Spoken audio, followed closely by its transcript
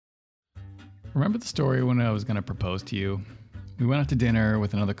Remember the story when I was going to propose to you? We went out to dinner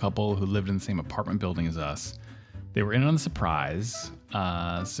with another couple who lived in the same apartment building as us. They were in on the surprise,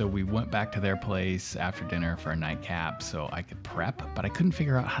 so we went back to their place after dinner for a nightcap so I could prep, but I couldn't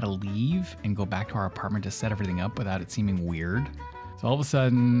figure out how to leave and go back to our apartment to set everything up without it seeming weird. So all of a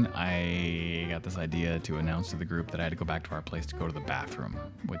sudden, I got this idea to announce to the group that I had to go back to our place to go to the bathroom,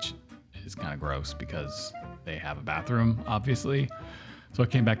 which is kind of gross because they have a bathroom, obviously. So I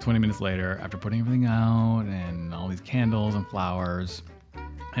came back 20 minutes later after putting everything out and all these candles and flowers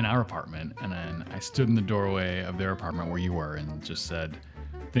in our apartment. And then I stood in the doorway of their apartment where you were and just said,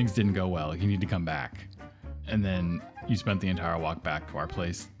 things didn't go well. You need to come back. And then you spent the entire walk back to our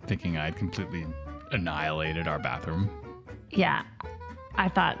place thinking I'd completely annihilated our bathroom. Yeah, I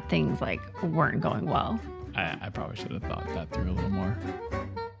thought things weren't going well. I probably should have thought that through a little more.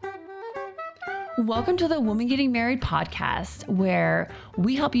 Welcome to the Woman Getting Married podcast, where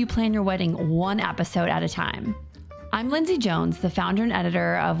we help you plan your wedding one episode at a time. I'm Lindsay Jones, the founder and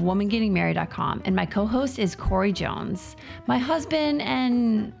editor of WomanGettingMarried.com, and my co-host is Corey Jones, my husband,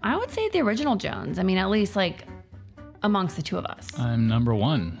 and I would say the original Jones. I mean, at least amongst the two of us. I'm number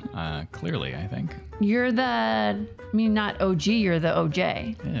one, clearly, I think. You're not OG, you're the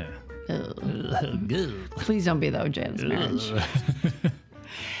OJ. Yeah. Please don't be the OJ of this marriage.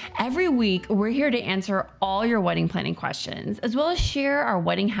 Every week, we're here to answer all your wedding planning questions, as well as share our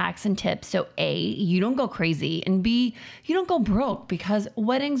wedding hacks and tips so A, you don't go crazy, and B, you don't go broke because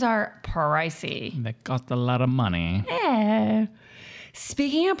weddings are pricey. They cost a lot of money.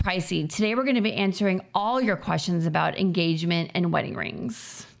 Speaking of pricey, today we're going to be answering all your questions about engagement and wedding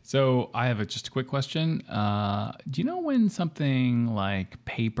rings. So I have just a quick question. Do you know when something like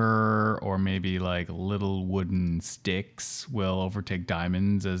paper or maybe little wooden sticks will overtake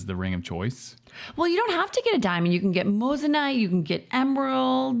diamonds as the ring of choice? Well, you don't have to get a diamond. You can get moissanite, you can get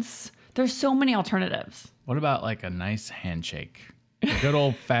emeralds. There's so many alternatives. What about a nice handshake? A good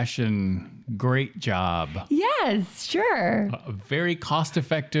old-fashioned great job. Yes, sure. A very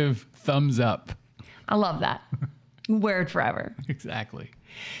cost-effective thumbs up. I love that. Wear it forever. Exactly.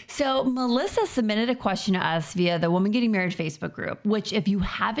 So Melissa submitted a question to us via the Woman Getting Married Facebook group, which if you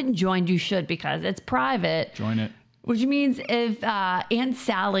haven't joined, you should because it's private. Join it. Which means if Aunt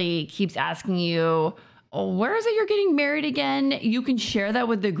Sally keeps asking you, oh, where is it you're getting married again? You can share that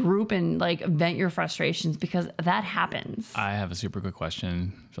with the group and vent your frustrations because that happens. I have a super quick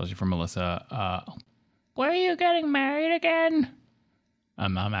question, especially for Melissa. Where are you getting married again?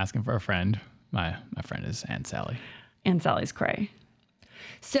 I'm asking for a friend. My friend is Aunt Sally. Aunt Sally's cray.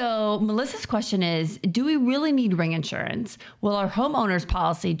 So Melissa's question is, do we really need ring insurance? Will our homeowner's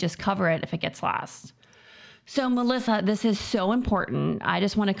policy just cover it if it gets lost? So Melissa, this is so important. I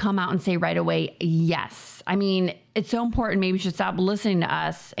just want to come out and say right away, yes. I mean, it's so important. Maybe you should stop listening to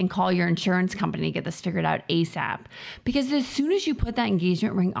us and call your insurance company to get this figured out ASAP. Because as soon as you put that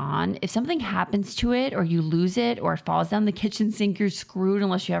engagement ring on, if something happens to it or you lose it or it falls down the kitchen sink, you're screwed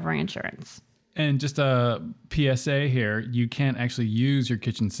unless you have ring insurance. And just a PSA here, you can't actually use your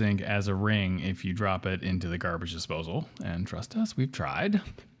kitchen sink as a ring if you drop it into the garbage disposal. And trust us, we've tried.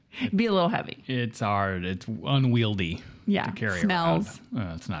 It'd be a little heavy. It's hard. It's unwieldy to carry smells.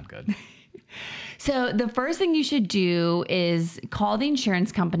 around. It's not good. So the first thing you should do is call the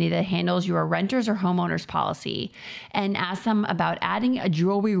insurance company that handles your renter's or homeowner's policy and ask them about adding a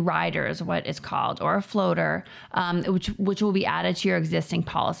jewelry rider is what it's called, or a floater, which will be added to your existing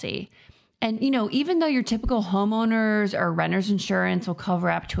policy. And, even though your typical homeowners or renter's insurance will cover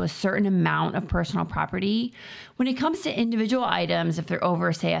up to a certain amount of personal property, when it comes to individual items, if they're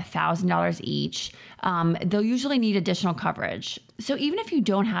over, say, $1,000 each, they'll usually need additional coverage. So even if you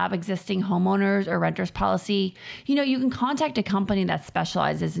don't have existing homeowners or renter's policy, you can contact a company that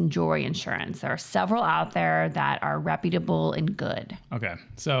specializes in jewelry insurance. There are several out there that are reputable and good. Okay,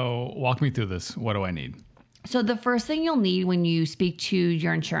 so walk me through this. What do I need? So the first thing you'll need when you speak to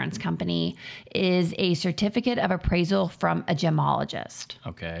your insurance company is a certificate of appraisal from a gemologist.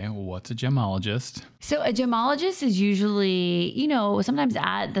 Okay, what's a gemologist? So a gemologist is usually, sometimes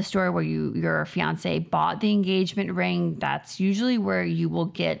at the store where your fiance bought the engagement ring. That's usually where you will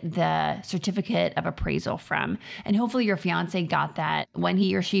get the certificate of appraisal from. And hopefully your fiance got that when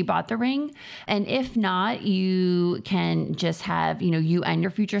he or she bought the ring. And if not, you can just have, you and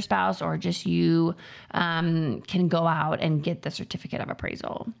your future spouse or just you can go out and get the certificate of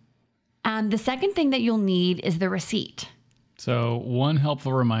appraisal. The second thing that you'll need is the receipt. So one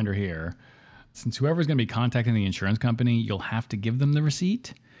helpful reminder here, since whoever's going to be contacting the insurance company, you'll have to give them the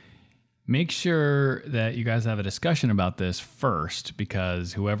receipt. Make sure that you guys have a discussion about this first,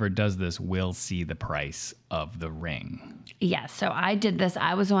 because whoever does this will see the price of the ring. Yes. So I did this.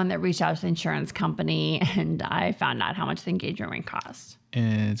 I was the one that reached out to the insurance company, and I found out how much the engagement ring cost.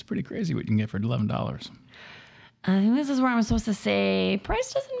 And it's pretty crazy what you can get for $11. I think this is where I'm supposed to say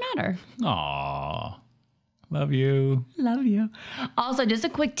price doesn't matter. Aw, love you. Love you. Also, just a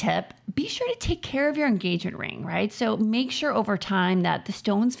quick tip. Be sure to take care of your engagement ring, right? So make sure over time that the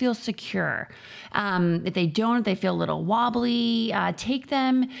stones feel secure. If they don't, if they feel a little wobbly, take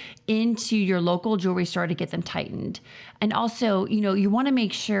them into your local jewelry store to get them tightened. And also, you want to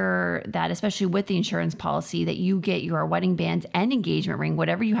make sure that, especially with the insurance policy, that you get your wedding bands and engagement ring,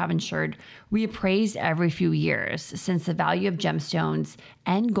 whatever you have insured, reappraised every few years, since the value of gemstones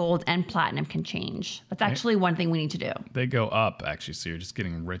and gold and platinum can change. That's actually one thing we need to do. They go up, actually, so you're just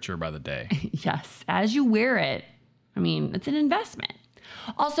getting richer by the day. Yes, as you wear it. I mean, it's an investment.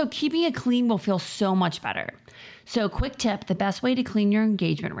 Also, keeping it clean will feel so much better. So, quick tip, the best way to clean your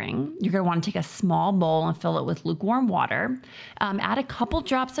engagement ring, you're going to want to take a small bowl and fill it with lukewarm water. Add a couple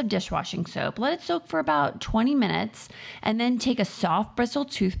drops of dishwashing soap. Let it soak for about 20 minutes. And then take a soft bristle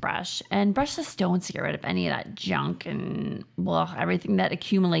toothbrush and brush the stones to get rid of any of that junk and everything that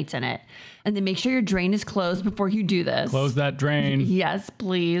accumulates in it. And then make sure your drain is closed before you do this. Close that drain. Yes,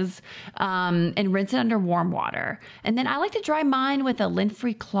 please. And rinse it under warm water. And then I like to dry mine with a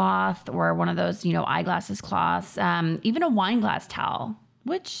lint-free cloth or one of those, eyeglasses cloths, even a wine glass towel,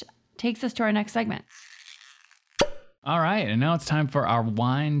 which takes us to our next segment. All right, and now it's time for our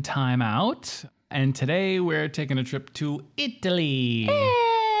wine timeout. And today we're taking a trip to Italy. Hey!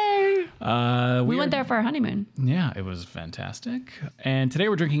 We went are- there for our honeymoon. Yeah, it was fantastic. And today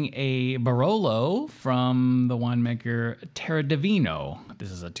we're drinking a Barolo from the winemaker Terra Divino.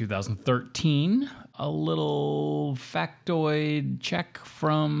 This is a 2013. A little factoid check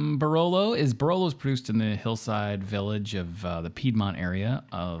from Barolo is Barolo is produced in the hillside village of the Piedmont area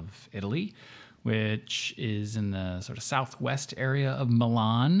of Italy, which is in the sort of southwest area of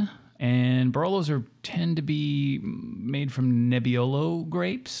Milan. And Barolos tend to be made from Nebbiolo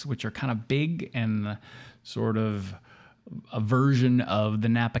grapes, which are kind of big and sort of a version of the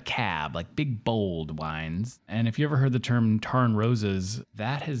Napa Cab, like big, bold wines. And if you ever heard the term tar and roses,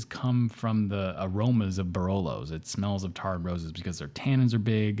 that has come from the aromas of Barolos. It smells of tar and roses because their tannins are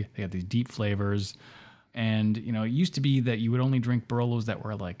big. They have these deep flavors. And, it used to be that you would only drink Barolos that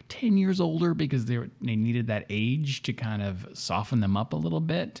were like 10 years older because they needed that age to kind of soften them up a little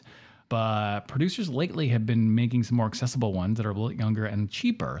bit. But producers lately have been making some more accessible ones that are a little younger and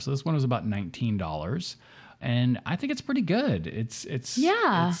cheaper. So this one was about $19. And I think it's pretty good. It's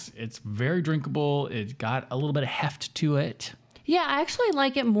very drinkable. It got a little bit of heft to it. Yeah, I actually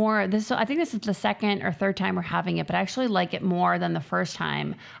like it more. I think this is the second or third time we're having it, but I actually like it more than the first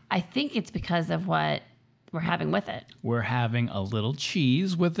time. I think it's because of what we're having with it. We're having a little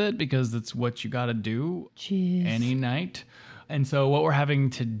cheese with it because that's what you got to do any night. And so what we're having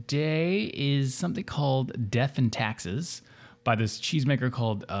today is something called Death and Taxes by this cheesemaker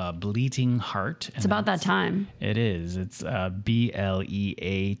called Bleating Heart. It's about that time. It is. It's B-L-E-A-T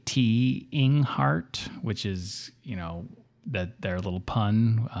ing Heart, which is, that their little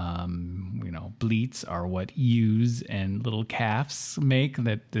pun. Bleats are what ewes and little calves make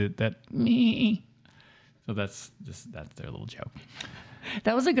that me. So that's their little joke.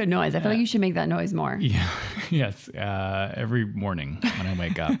 That was a good noise. I feel like you should make that noise more. Yeah. Yes. Every morning when I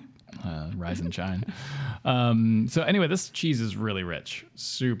wake up. Rise and shine. So anyway, this cheese is really rich,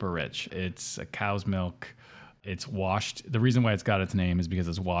 super rich. It's a cow's milk. It's washed. The reason why it's got its name is because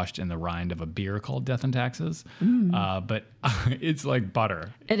it's washed in the rind of a beer called Death and Taxes. But it's like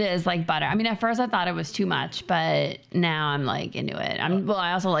butter. It is like butter. I mean, at first I thought it was too much, but now I'm like into it.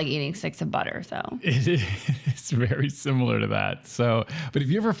 I also like eating sticks of butter, so. It's very similar to that. So, but if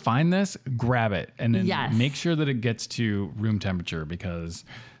you ever find this, grab it and then make sure that it gets to room temperature because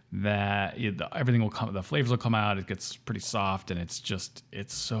everything will come, the flavors will come out. It gets pretty soft and it's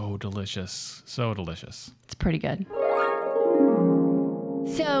so delicious. So delicious. It's pretty good.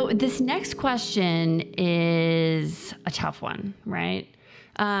 So this next question is a tough one, right?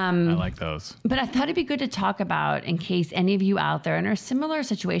 I like those. But I thought it'd be good to talk about in case any of you out there are in a similar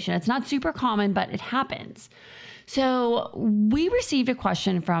situation. It's not super common, but it happens. So we received a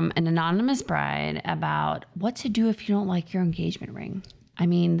question from an anonymous bride about what to do if you don't like your engagement ring. I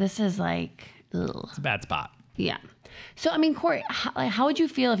mean, this is like, ugh. It's a bad spot. Yeah. So, I mean, Corey, how would you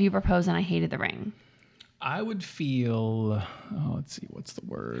feel if you proposed and I hated the ring? I would feel, let's see, what's the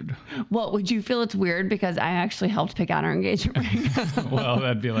word? Well, would you feel it's weird because I actually helped pick out our engagement ring? Well,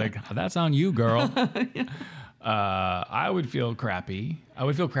 that'd be like, that's on you, girl. I would feel crappy.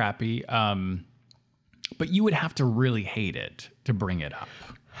 But you would have to really hate it to bring it up.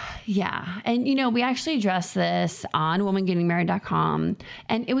 Yeah. And, we actually addressed this on womangettingmarried.com,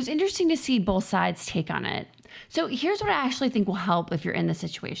 and it was interesting to see both sides take on it. So here's what I actually think will help if you're in the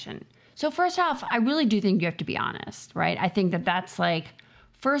situation. So first off, I really do think you have to be honest, right? I think that that's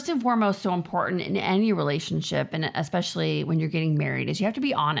first and foremost so important in any relationship, and especially when you're getting married, is you have to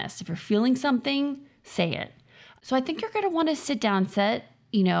be honest. If you're feeling something, say it. So I think you're going to want to set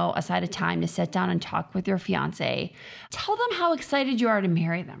aside a time to sit down and talk with your fiance. Tell them how excited you are to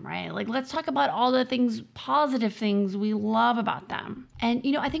marry them, right? Let's talk about all the positive things we love about them. And,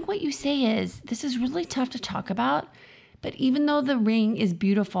 I think what you say is, this is really tough to talk about, but even though the ring is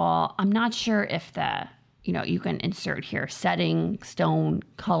beautiful, I'm not sure if you can insert here, setting, stone,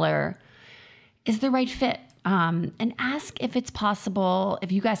 color, is the right fit. And ask if it's possible, if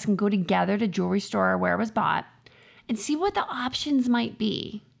you guys can go together to jewelry store where it was bought, and see what the options might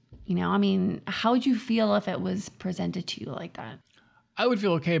be. How would you feel if it was presented to you like that? I would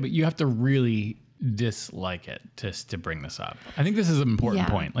feel okay, but you have to really dislike it to bring this up. I think this is an important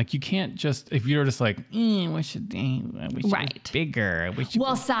point. You can't just, if you're just I wish it was bigger. I wish it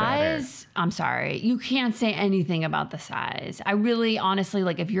was size, better. I'm sorry. You can't say anything about the size. I really, honestly,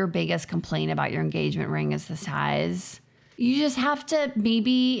 if your biggest complaint about your engagement ring is the size, you just have to,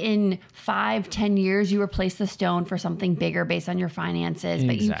 maybe in 5-10 years, you replace the stone for something bigger based on your finances.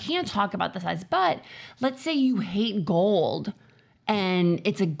 But you can't talk about the size. But let's say you hate gold and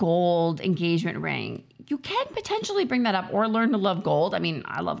it's a gold engagement ring. You can potentially bring that up or learn to love gold.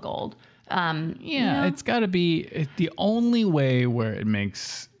 I love gold. It's got to be the only way where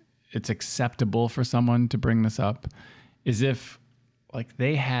it's acceptable for someone to bring this up is if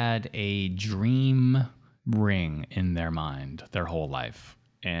they had a dream ring in their mind their whole life,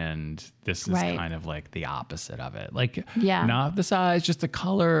 and this is kind of the opposite of it. Not the size, just the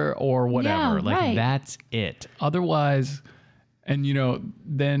color or whatever. That's it. Otherwise, and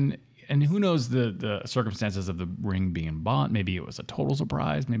then, and who knows the circumstances of the ring being bought. Maybe it was a total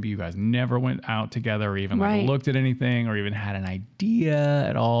surprise. Maybe you guys never went out together or even looked at anything or even had an idea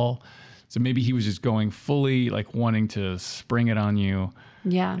at all. So maybe he was just going fully wanting to spring it on you.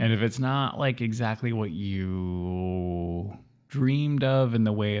 Yeah. And if it's not exactly what you dreamed of in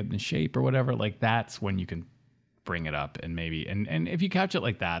the way and the shape or whatever, that's when you can bring it up and maybe, and if you couch it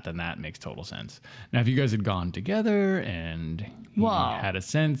like that, then that makes total sense. Now, if you guys had gone together and he had a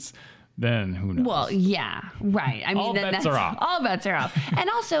sense, then who knows? Well, yeah, right. All bets are off. All bets are off. And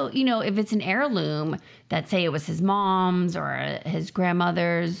also, if it's an heirloom that, say it was his mom's or his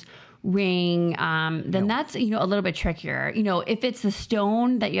grandmother's ring, then that's, a little bit trickier. If it's the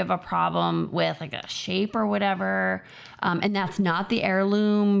stone that you have a problem with, a shape or whatever, and that's not the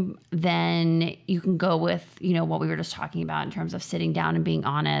heirloom, then you can go with, what we were just talking about in terms of sitting down and being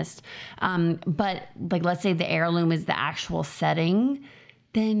honest. But let's say the heirloom is the actual setting,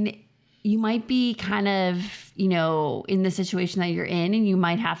 then you might be kind of, in the situation that you're in, and you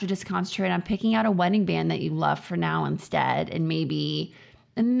might have to just concentrate on picking out a wedding band that you love for now instead, and maybe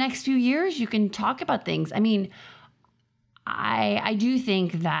in the next few years, you can talk about things. I do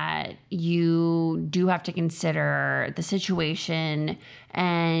think that you do have to consider the situation.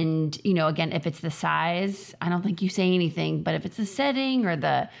 And, again, if it's the size, I don't think you say anything. But if it's the setting or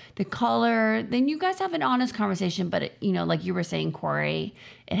the color, then you guys have an honest conversation. But, like you were saying, Corey,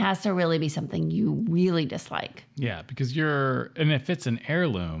 it has to really be something you really dislike. Yeah, because and if it's an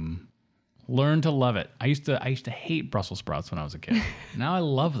heirloom, learn to love it. I used to hate Brussels sprouts when I was a kid. Now I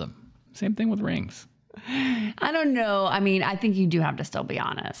love them. Same thing with rings. I don't know. I think you do have to still be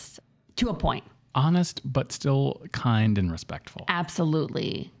honest to a point. Honest, but still kind and respectful.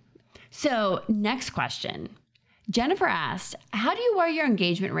 Absolutely. So next question. Jennifer asked, how do you wear your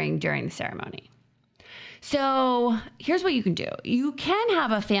engagement ring during the ceremony? So here's what you can do. You can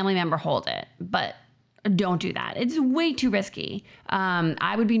have a family member hold it, but don't do that. It's way too risky.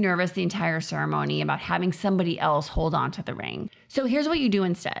 I would be nervous the entire ceremony about having somebody else hold on to the ring. So here's what you do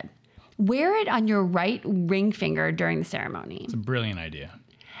instead. Wear it on your right ring finger during the ceremony. It's a brilliant idea.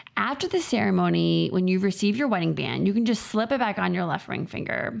 After the ceremony, when you've received your wedding band, you can just slip it back on your left ring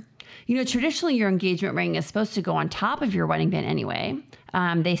finger. Traditionally, your engagement ring is supposed to go on top of your wedding band anyway.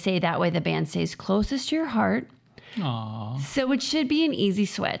 They say that way the band stays closest to your heart. Aww. So it should be an easy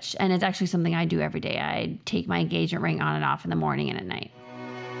switch, and it's actually something I do every day. I take my engagement ring on and off in the morning and at night.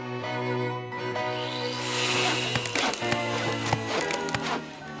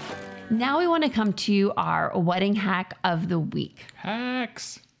 Now we want to come to our wedding hack of the week.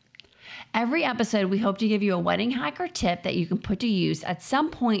 Hacks. Every episode, we hope to give you a wedding hack or tip that you can put to use at some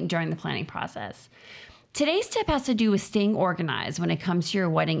point during the planning process. Today's tip has to do with staying organized when it comes to your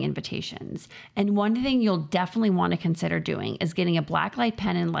wedding invitations. And one thing you'll definitely want to consider doing is getting a blacklight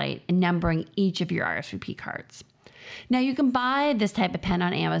pen and light and numbering each of your RSVP cards. Now, you can buy this type of pen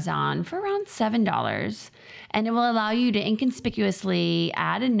on Amazon for around $7, and it will allow you to inconspicuously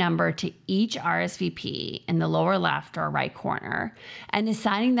add a number to each RSVP in the lower left or right corner and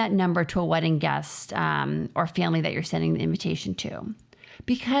assigning that number to a wedding guest or family that you're sending the invitation to.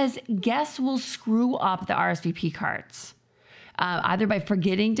 Because guests will screw up the RSVP cards, either by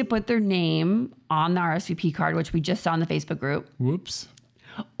forgetting to put their name on the RSVP card, which we just saw in the Facebook group. Whoops.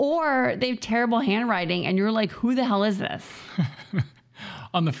 Or they have terrible handwriting and you're like, who the hell is this?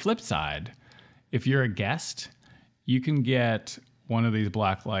 On the flip side, if you're a guest, you can get one of these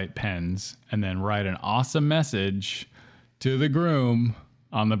blacklight pens and then write an awesome message to the groom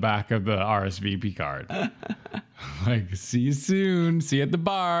on the back of the RSVP card. Like, see you soon. See you at the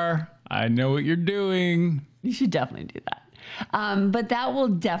bar. I know what you're doing. You should definitely do that. But that will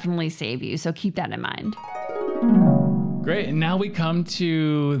definitely save you. So keep that in mind. Great. And now we come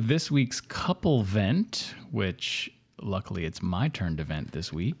to this week's couple vent, which luckily it's my turn to vent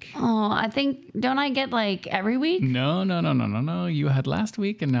this week. Oh, don't I get like every week? No. You had last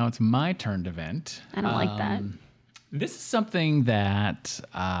week and now it's my turn to vent. I don't like that. This is something that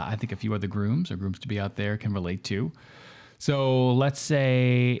I think a few other grooms or grooms to be out there can relate to. So let's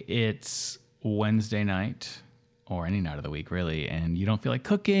say it's Wednesday night or any night of the week, really, and you don't feel like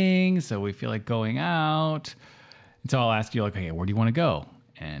cooking, so we feel like going out. And so I'll ask you, like, okay, where do you want to go?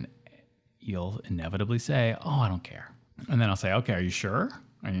 And you'll inevitably say, oh, I don't care. And then I'll say, okay, are you sure?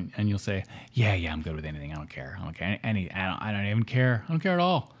 And you'll say, yeah, I'm good with anything. I don't care. I don't care. I don't even care. I don't care at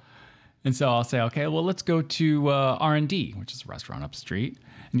all. And so I'll say, okay, well, let's go to R&D, which is a restaurant up the street.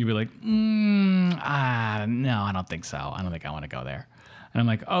 And you'll be like, no, I don't think so. I don't think I want to go there. And I'm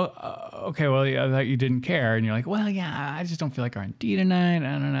like, okay, well, I thought you didn't care. And you're like, well, yeah, I just don't feel like R&D tonight. I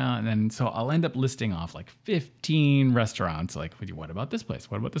don't know. And then so I'll end up listing off like 15 restaurants. Like, what about this place?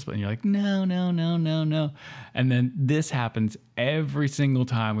 What about this place? And you're like, no. And then this happens every single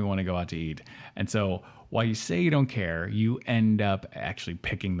time we want to go out to eat. And so while you say you don't care, you end up actually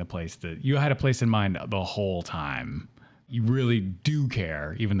picking the place that you had a place in mind the whole time. You really do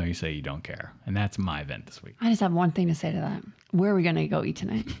care, even though you say you don't care. And that's my vent this week. I just have one thing to say to that. Where are we going to go eat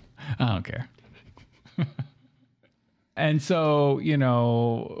tonight? I don't care. And so,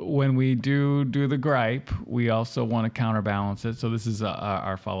 when we do the gripe, we also want to counterbalance it. So this is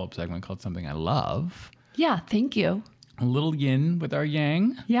our follow-up segment called Something I Love. Yeah, thank you. A little yin with our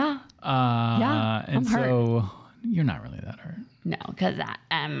yang. Yeah. And I'm hurt. so you're not really that hurt. No, because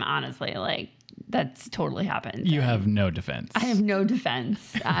I'm honestly like, that's totally happened. You have no defense. I have no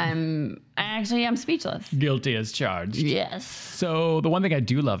defense. I'm speechless. Guilty as charged. Yes. So the one thing I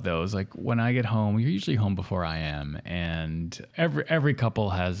do love though is like when I get home, you're usually home before I am, and every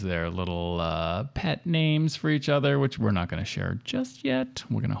couple has their little pet names for each other, which we're not going to share just yet.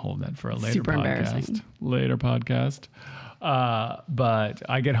 We're going to hold that for a later Super podcast. Embarrassing. Later podcast. But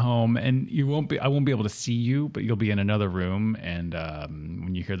I get home and I won't be able to see you, but you'll be in another room. And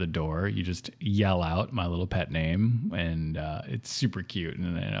when you hear the door, you just yell out my little pet name, and it's super cute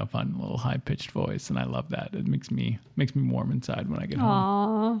and in a fun little high pitched voice. And I love that. It makes me warm inside when I get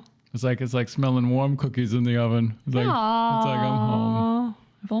home. It's like smelling warm cookies in the oven. It's like I'm home.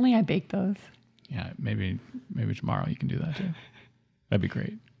 If only I baked those. Yeah, maybe tomorrow you can do that too. That'd be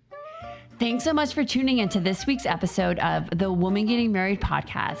great. Thanks so much for tuning into this week's episode of the Woman Getting Married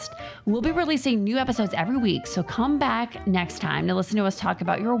podcast. We'll be releasing new episodes every week, so come back next time to listen to us talk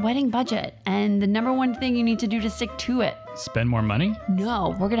about your wedding budget and the number one thing you need to do to stick to it. Spend more money? No,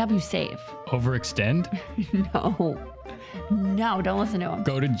 we're going to help you save. Overextend? No, don't listen to him.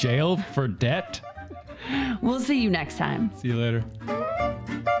 Go to jail for debt? We'll see you next time. See you later.